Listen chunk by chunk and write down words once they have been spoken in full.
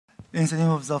In the name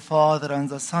of the Father, and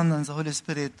the Son, and the Holy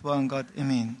Spirit, one God,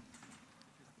 Amen.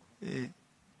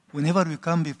 Whenever we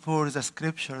come before the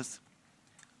Scriptures,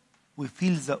 we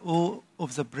feel the awe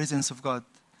of the presence of God.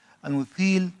 And we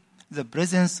feel the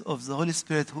presence of the Holy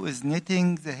Spirit, who is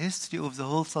knitting the history of the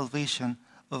whole salvation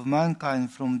of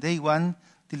mankind from day one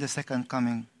till the second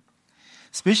coming.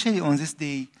 Especially on this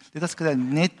day, let us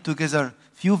knit together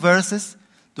few verses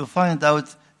to find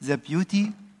out the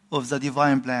beauty of the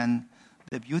divine plan,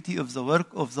 the beauty of the work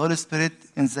of the Holy Spirit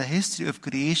in the history of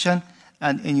creation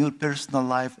and in your personal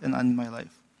life and in my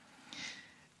life.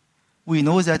 We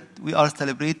know that we are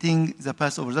celebrating the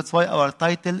Passover. That's why our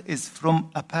title is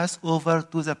From a Passover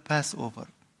to the Passover.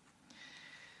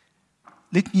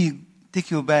 Let me take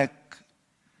you back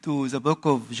to the book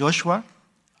of Joshua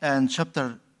and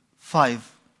chapter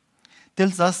 5.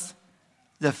 Tells us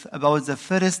about the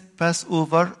first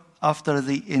Passover after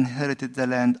they inherited the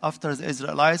land, after the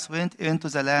Israelites went into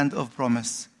the land of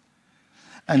promise.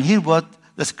 And hear what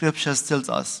the scriptures tells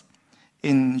us.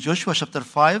 In Joshua chapter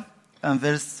 5 and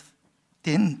verse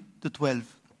 10 to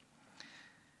 12.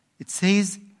 It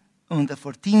says, on the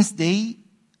 14th day,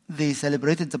 they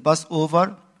celebrated the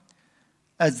Passover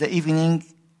at the evening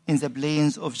in the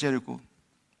plains of Jericho.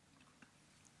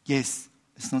 Yes,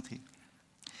 it's not here.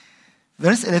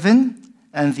 Verse 11,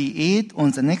 and they ate on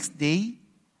the next day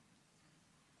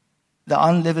the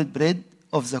unleavened bread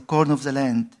of the corn of the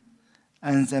land,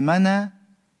 and the manna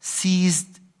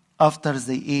ceased after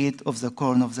they ate of the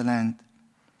corn of the land.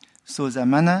 So the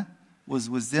manna was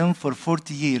with them for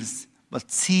 40 years, but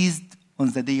ceased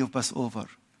on the day of Passover.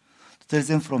 To tell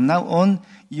them from now on,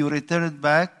 you return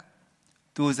back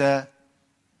to the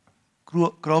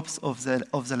crops of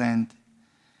the land.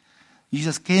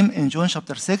 Jesus came in John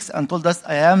chapter 6 and told us,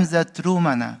 I am the true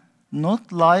manna,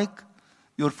 not like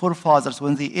your forefathers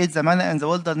when they ate the manna in the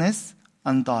wilderness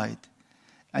and died.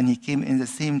 And he came in the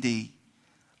same day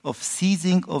of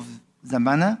ceasing of the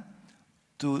manna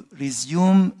to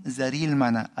resume the real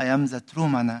manna. I am the true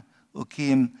manna who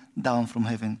came down from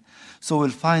heaven. So we'll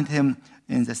find him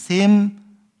in the same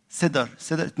Seder.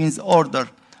 Seder, it means order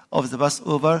of the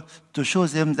Passover, to show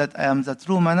them that I am the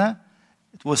true manna.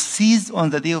 It was seized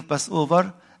on the day of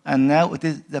Passover, and now it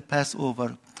is the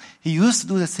Passover. He used to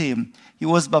do the same. He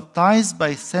was baptized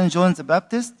by St. John the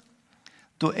Baptist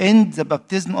to end the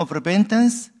baptism of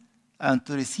repentance and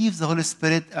to receive the Holy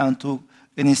Spirit and to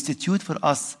institute for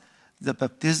us the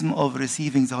baptism of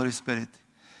receiving the Holy Spirit.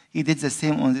 He did the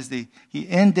same on this day. He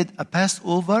ended a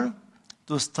Passover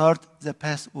to start the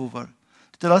Passover.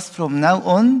 To tell us from now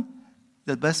on,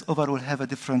 the Passover will have a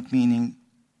different meaning.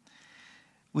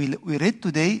 We read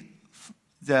today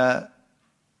the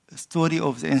story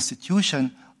of the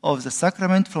institution of the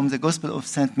sacrament from the Gospel of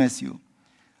St. Matthew.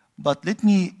 But let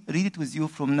me read it with you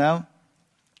from now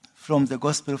from the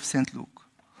Gospel of St. Luke.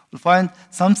 We'll find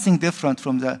something different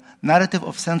from the narrative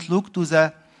of St. Luke to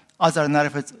the other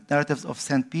narratives of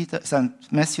St.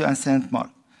 Matthew, and St. Mark.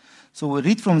 So we'll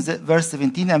read from verse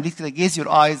 17, and please gaze your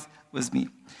eyes with me.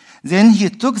 Then he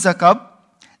took the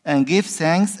cup and gave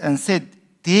thanks and said,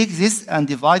 take this and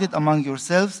divide it among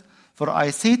yourselves, for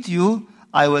I say to you,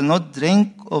 I will not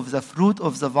drink of the fruit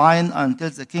of the vine until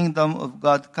the kingdom of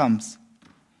God comes.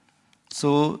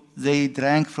 So they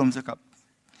drank from the cup.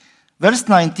 Verse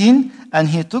 19, and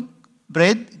he took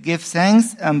bread, gave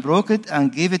thanks, and broke it,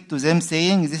 and gave it to them,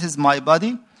 saying, this is my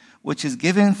body, which is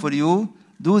given for you.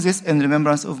 Do this in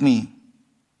remembrance of me.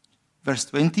 Verse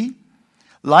 20,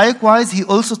 likewise he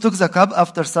also took the cup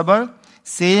after supper,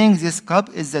 saying, this cup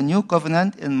is the new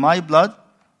covenant in my blood,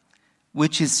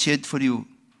 which is shed for you.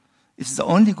 It's the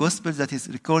only gospel that is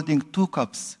recording 2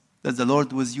 cups that the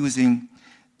Lord was using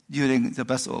during the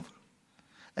Passover.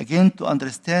 Again, to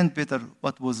understand better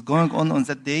what was going on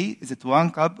that day, is it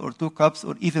 1 cup or 2 cups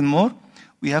or even more,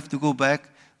 we have to go back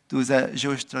to the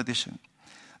Jewish tradition.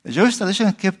 The Jewish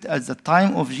tradition kept at the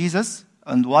time of Jesus,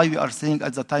 and why we are saying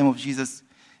at the time of Jesus,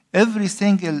 every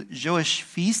single Jewish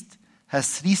feast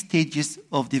has 3 stages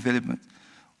of development.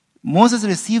 Moses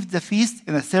received the feast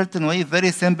in a certain way,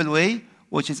 very simple way,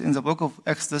 which is in the book of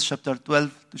Exodus chapter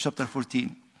 12 to chapter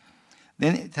 14.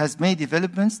 Then it has many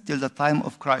developments till the time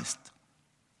of Christ.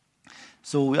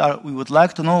 So we would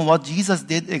like to know what Jesus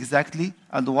did exactly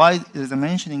and why there is a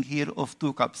mentioning here of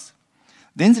 2 cups.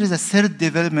 Then there is a third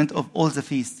development of all the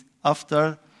feasts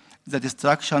after the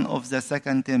destruction of the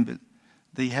second temple.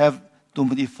 They have to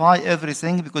modify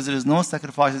everything because there is no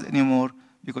sacrifices anymore.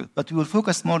 But we will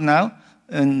focus more now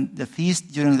on the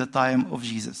feast during the time of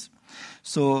Jesus.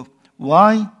 So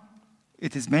why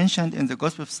it is mentioned in the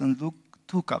Gospel of St. Luke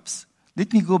 2 cups.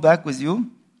 Let me go back with you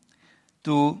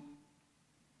to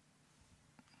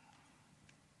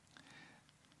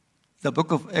the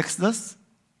book of Exodus,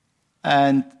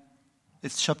 and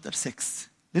it's chapter 6.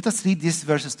 Let us read these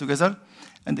verses together,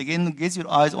 and again, gaze your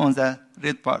eyes on the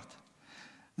red part.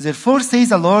 Therefore says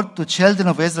the Lord to children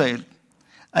of Israel,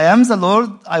 I am the Lord,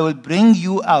 I will bring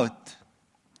you out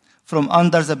from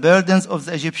under the burdens of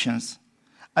the Egyptians.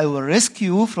 I will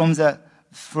rescue you from their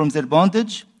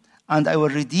bondage, and I will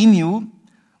redeem you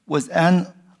with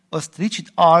an outstretched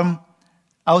arms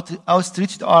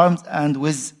and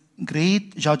with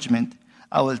great judgment.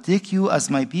 I will take you as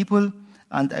my people,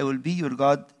 and I will be your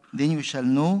God. Then you shall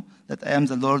know that I am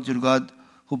the Lord your God,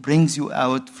 who brings you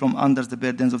out from under the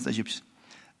burdens of the Egyptians.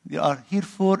 There are here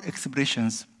 4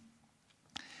 expressions.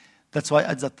 That's why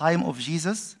at the time of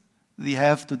Jesus, they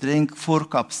have to drink 4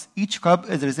 cups. Each cup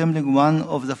is resembling one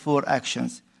of the 4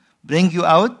 actions. Bring you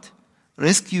out,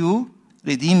 rescue,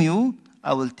 redeem you,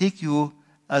 I will take you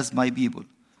as my people.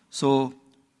 So,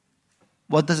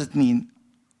 what does it mean?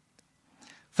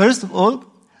 First of all,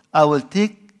 I will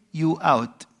take you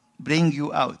out, bring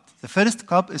you out. The first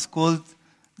cup is called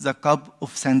the cup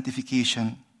of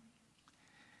sanctification.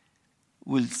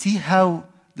 We'll see how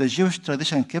the Jewish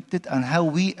tradition kept it and how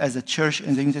we as a church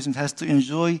in the New Testament has to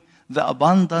enjoy the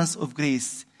abundance of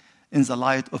grace in the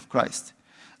light of Christ.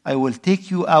 I will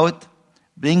take you out,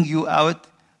 bring you out.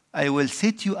 I will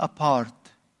set you apart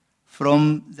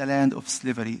from the land of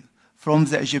slavery, from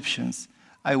the Egyptians.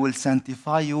 I will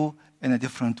sanctify you in a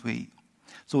different way.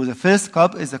 So the first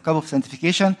cup is the cup of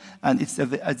sanctification, and it's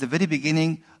at the very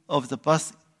beginning of the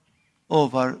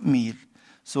Passover meal.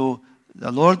 So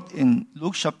the Lord in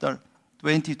Luke chapter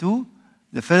 22,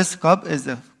 the first cup is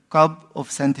the cup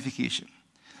of sanctification.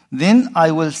 Then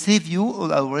I will save you,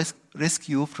 or I will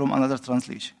rescue you from another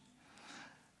translation.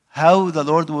 How the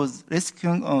Lord was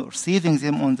rescuing or saving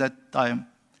them on that time?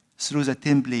 Through the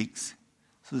 10 plagues.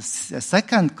 So the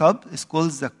second cup is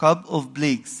called the cup of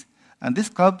plagues. And this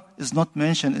cup is not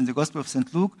mentioned in the Gospel of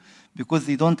St. Luke because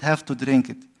they don't have to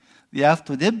drink it. They have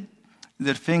to dip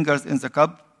their fingers in the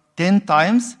cup 10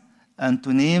 times and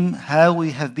to name how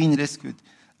we have been rescued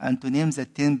and to name the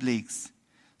 10 plagues.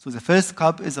 So the first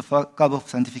cup is a cup of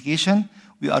sanctification.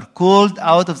 We are called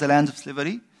out of the land of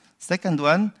slavery. Second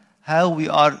one, how we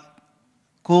are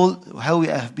called, how we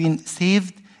have been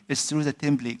saved is through the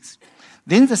 10 plagues.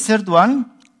 Then the third one,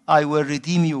 I will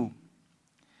redeem you.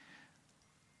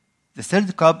 The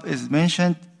third cup is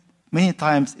mentioned many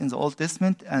times in the Old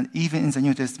Testament and even in the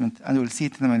New Testament, and we'll see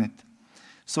it in a minute.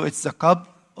 So it's the cup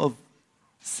of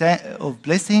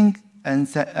blessing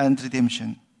and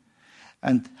redemption.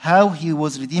 And how he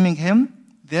was redeeming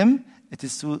them, it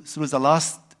is through the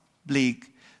last plague,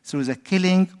 through the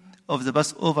killing of the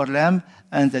Passover lamb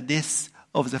and the death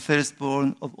of the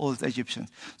firstborn of all the Egyptians.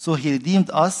 So he redeemed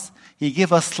us. He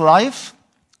gave us life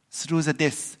through the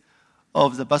death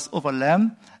of the Passover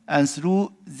lamb and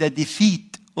through the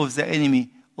defeat of the enemy.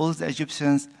 All the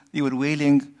Egyptians, they were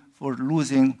wailing for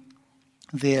losing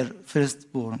their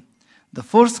firstborn. The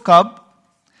fourth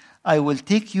cup, I will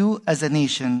take you as a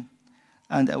nation,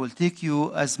 and I will take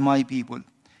you as my people.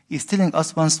 He's telling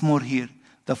us once more here,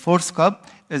 the fourth cup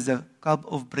is the cup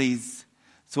of praise.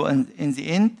 So in the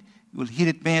end, you will hear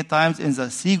it many times in the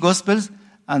 3 Gospels,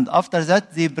 and after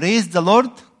that, they praised the Lord,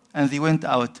 and they went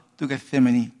out to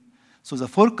Gethsemane. So the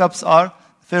 4 cups are,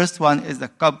 first one is the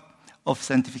cup of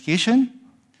sanctification,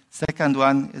 second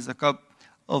one is the cup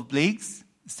of plagues,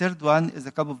 third one is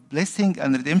the cup of blessing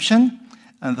and redemption,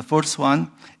 and the fourth one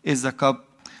is the cup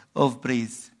of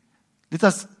praise. Let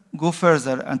us go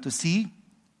further and to see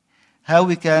how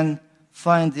we can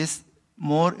find this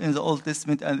more in the Old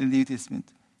Testament and in the New Testament.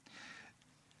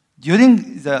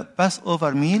 During the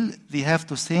Passover meal, they have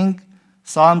to sing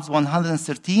Psalms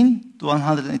 113 to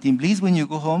 118. Please, when you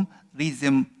go home, read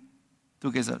them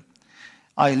together.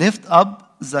 I lift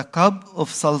up the cup of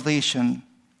salvation.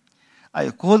 I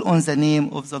call on the name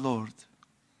of the Lord.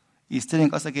 He's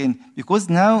telling us again, because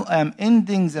now I am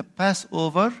ending the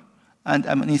Passover and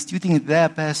I'm instituting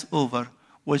the Passover,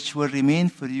 which will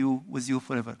remain with you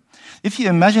forever. If you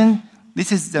imagine,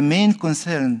 this is the main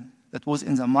concern that was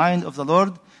in the mind of the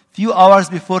Lord few hours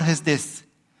before his death.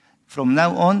 From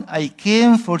now on, I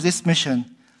came for this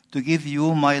mission to give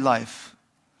you my life.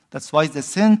 That's why the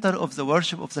center of the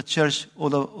worship of the church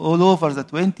all over the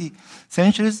 20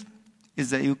 centuries is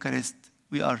the Eucharist.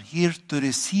 We are here to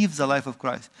receive the life of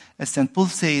Christ. As St. Paul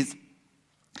says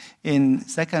in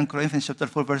 2 Corinthians chapter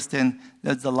 4, verse 10,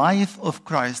 that the life of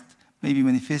Christ may be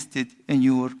manifested in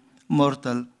your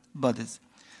mortal bodies.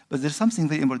 But there's something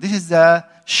very important. This is the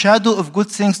shadow of good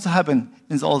things to happen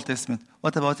in the Old Testament.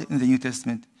 What about it in the New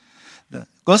Testament? The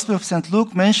Gospel of St.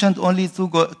 Luke mentioned only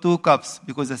two cups,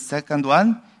 because the second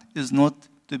one is not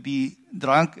to be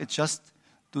drunk. It's just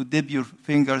to dip your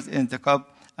fingers in the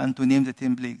cup and to name the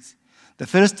 10 plagues. The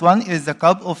first one is the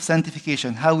cup of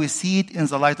sanctification, how we see it in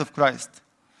the light of Christ.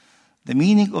 The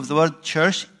meaning of the word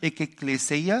church,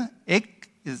 ekklesia, ek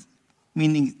is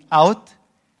meaning out,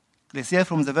 klesia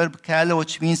from the verb kala,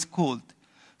 which means called.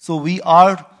 So we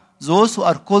are those who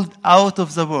are called out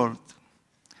of the world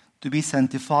to be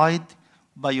sanctified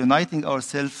by uniting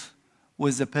ourselves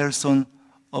with the person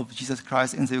of Jesus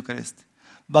Christ in the Eucharist.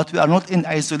 But we are not in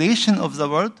isolation of the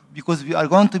world, because we are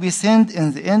going to be sent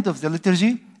in the end of the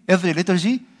liturgy, every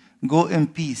liturgy, go in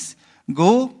peace.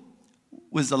 Go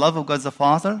with the love of God the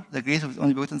Father, the grace of His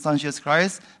only begotten Son, Jesus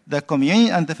Christ, the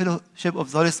communion and the fellowship of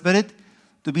the Holy Spirit,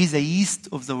 to be the yeast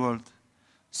of the world.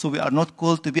 So we are not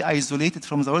called to be isolated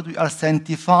from the world. We are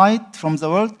sanctified from the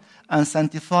world and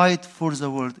sanctified for the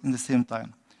world in the same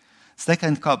time.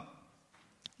 Second cup,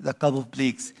 the cup of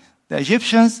plagues. The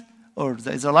Egyptians or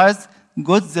the Israelites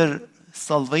got their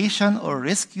salvation or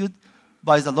rescued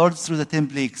by the Lord through the 10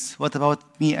 plagues. What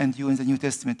about me and you in the New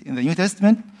Testament? In the New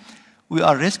Testament, we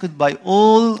are rescued by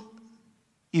all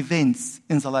events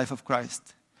in the life of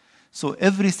Christ. So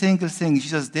every single thing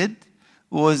Jesus did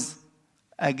was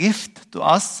a gift to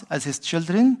us as His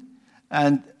children,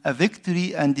 and a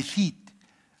victory and defeat.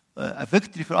 A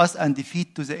victory for us and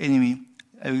defeat to the enemy.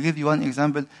 I will give you one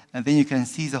example, and then you can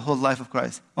see the whole life of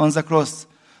Christ. On the cross,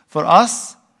 for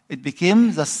us, it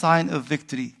became the sign of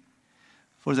victory.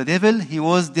 For the devil, he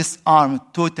was disarmed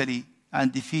totally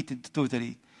and defeated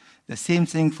totally. The same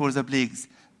thing for the plagues.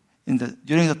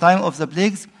 During the time of the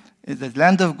plagues, the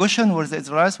land of Goshen, where the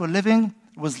Israelites were living,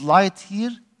 was light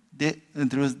here, and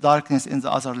there was darkness in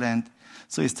the other land.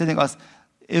 So He's telling us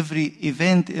every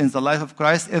event in the life of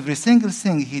Christ, every single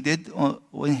thing He did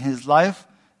in His life,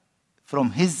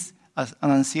 from His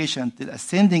annunciation till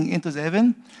ascending into the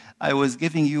heaven, I was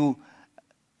giving you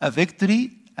a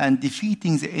victory and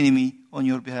defeating the enemy on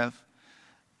your behalf.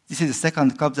 This is the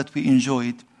second cup that we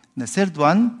enjoyed. The third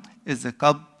one is the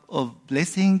cup of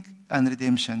blessing and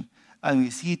redemption. And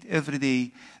we see it every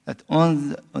day, that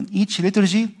on each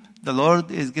liturgy, the Lord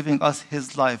is giving us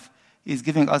His life. He is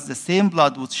giving us the same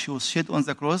blood which was shed on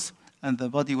the cross and the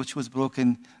body which was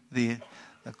broken there.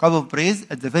 The cup of praise,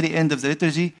 at the very end of the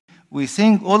liturgy, we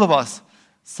sing, all of us,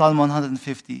 Psalm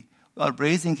 150. We are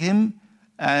praising Him,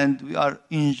 and we are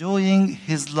enjoying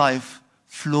His life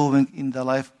flowing in the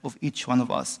life of each one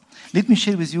of us. Let me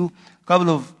share with you a couple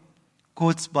of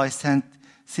quotes by St.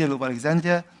 Cyril of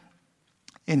Alexandria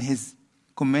in his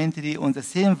commentary on the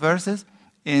same verses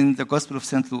in the Gospel of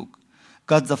St. Luke.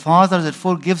 God the Father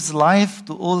therefore gives life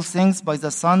to all things by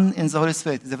the Son in the Holy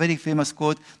Spirit. It's a very famous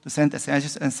quote to St.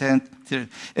 Athanasius and St. Cyril.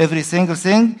 Every single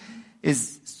thing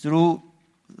is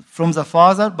from the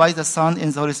Father by the Son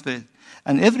in the Holy Spirit.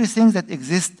 And everything that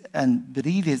exists and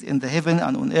breathes in the heaven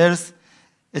and on earth,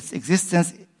 its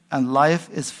existence and life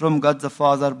is from God the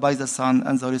Father by the Son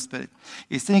and the Holy Spirit.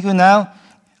 He's telling you now,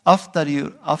 after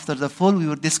the fall, we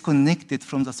were disconnected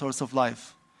from the source of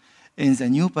life. In the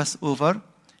new Passover,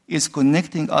 is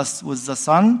connecting us with the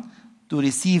Son to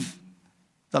receive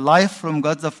the life from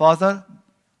God the Father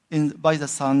by the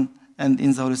Son and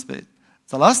in the Holy Spirit.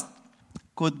 The last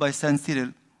quote by St.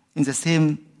 Cyril in the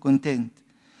same content.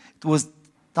 It was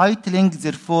titling,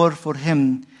 therefore, for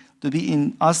Him to be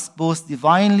in us both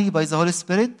divinely by the Holy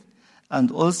Spirit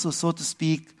and also, so to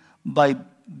speak, by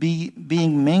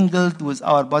being mingled with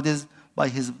our bodies by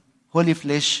His holy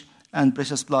flesh and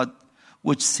precious blood,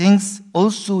 which things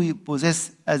also we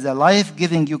possess as a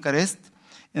life-giving Eucharist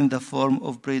in the form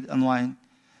of bread and wine.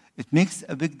 It makes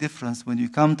a big difference when you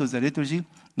come to the liturgy,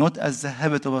 not as the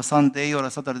habit of a Sunday or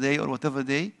a Saturday or whatever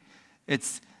day.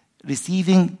 It's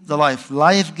receiving the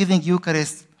life-giving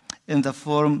Eucharist in the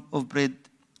form of bread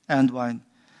and wine.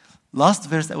 Last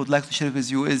verse I would like to share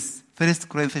with you is 1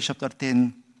 Corinthians chapter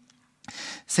 10.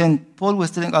 St. Paul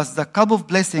was telling us, the cup of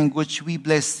blessing which we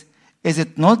bless, is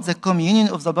it not the communion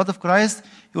of the blood of Christ?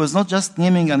 He was not just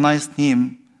naming a nice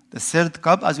name. The third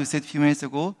cup, as we said a few minutes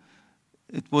ago,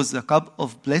 it was the cup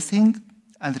of blessing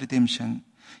and redemption.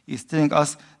 He's telling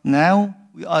us now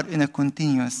we are in a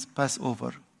continuous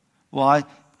Passover. Why?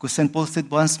 Because St. Paul said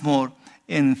once more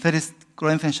in 1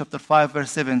 Corinthians chapter 5,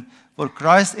 verse 7, for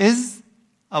Christ is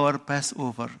our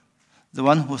Passover, the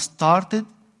one who started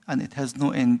and it has no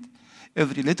end.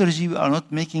 Every liturgy, we are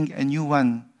not making a new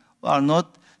one. We are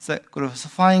not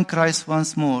crucifying Christ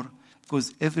once more,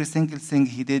 because every single thing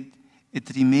He did, it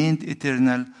remained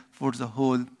eternal for the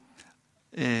whole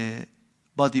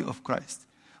body of Christ.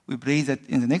 We pray that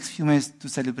in the next few minutes to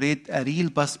celebrate a real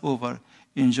Passover,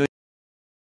 enjoy